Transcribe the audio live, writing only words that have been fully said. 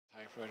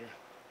typewriter.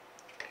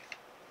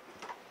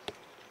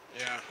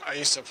 Yeah, I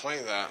used to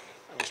play that.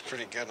 I was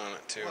pretty good on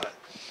it too. What?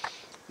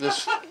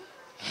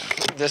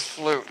 This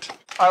flute.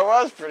 I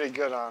was pretty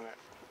good on it.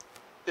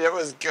 It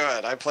was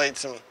good. I played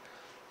some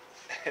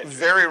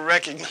very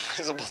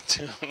recognizable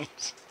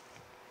tunes.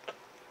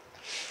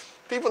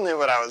 People knew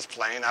what I was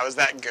playing. I was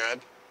that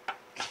good.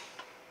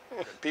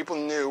 People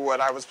knew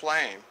what I was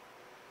playing.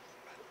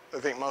 I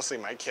think mostly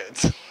my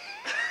kids.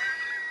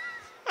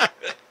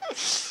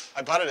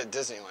 I bought it at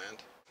Disneyland,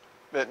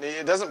 but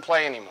it doesn't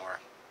play anymore.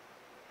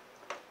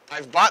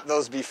 I've bought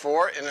those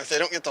before, and if they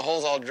don't get the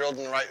holes all drilled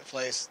in the right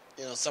place,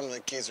 you know, some of the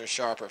keys are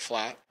sharp or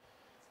flat.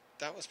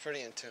 That was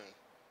pretty in tune.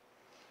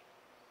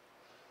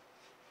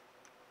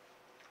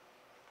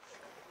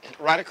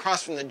 Right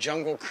across from the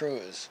Jungle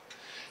Cruise.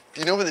 Do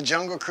you know where the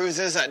Jungle Cruise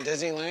is at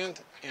Disneyland?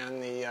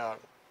 And the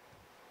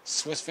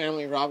Swiss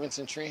Family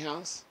Robinson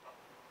Treehouse?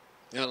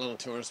 That little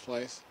tourist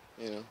place,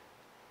 you know,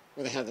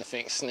 where they have the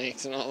fake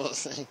snakes and all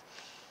those things.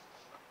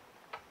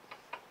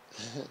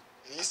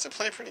 It used to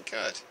play pretty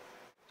good.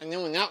 And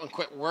then when that one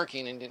quit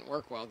working and didn't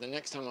work well, the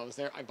next time I was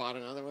there, I bought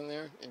another one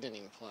there. It didn't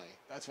even play.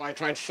 That's why I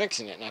tried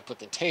fixing it, and I put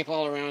the tape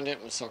all around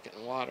it and soaked it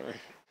in water.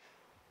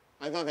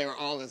 I thought they were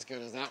all as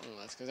good as that one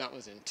was, because that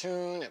was in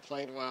tune, it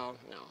played well.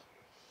 No.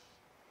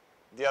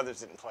 The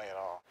others didn't play at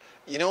all.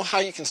 You know how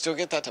you can still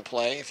get that to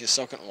play if you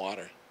soak it in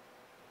water?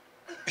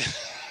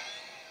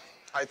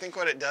 I think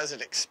what it does,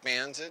 it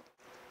expands it.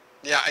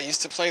 Yeah, I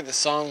used to play the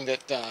song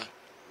that...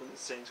 when the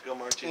Saints go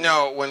marching?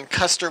 No, when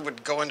Custer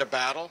would go into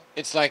battle.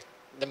 It's like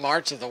the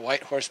March of the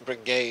White Horse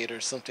Brigade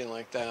or something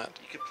like that.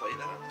 You could play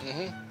that?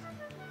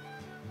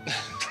 Mm-hmm.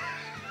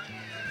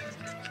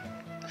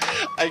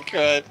 I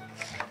could.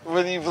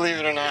 Whether you believe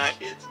it or not.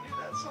 Kids knew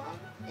that song?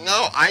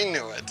 No, I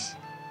knew it.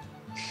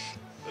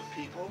 But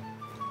people?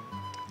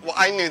 Well,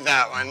 I knew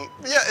that one.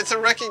 Yeah, it's a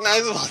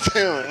recognizable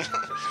tune.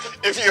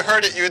 If you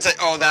heard it, you would say,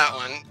 oh, that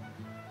one.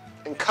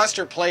 And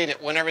Custer played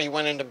it whenever he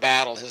went into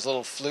battle. His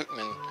little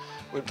fluteman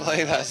would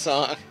play that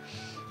song.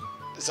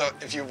 So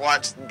if you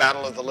watch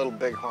Battle of the Little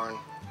Bighorn,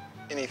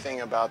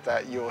 anything about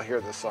that, you will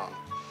hear the song.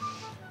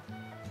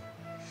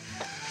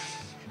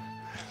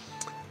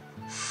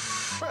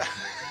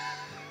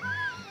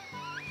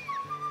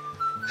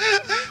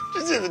 Did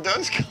you see the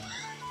doves come?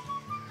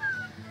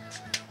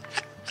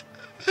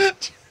 No.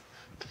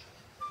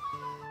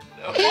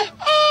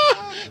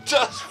 Oh,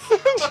 doves.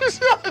 Did you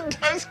see how the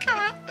doves come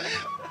out?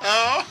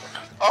 Oh,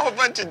 a whole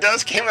bunch of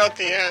doves came out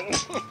the end.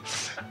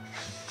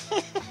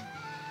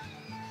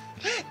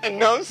 And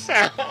no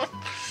sound.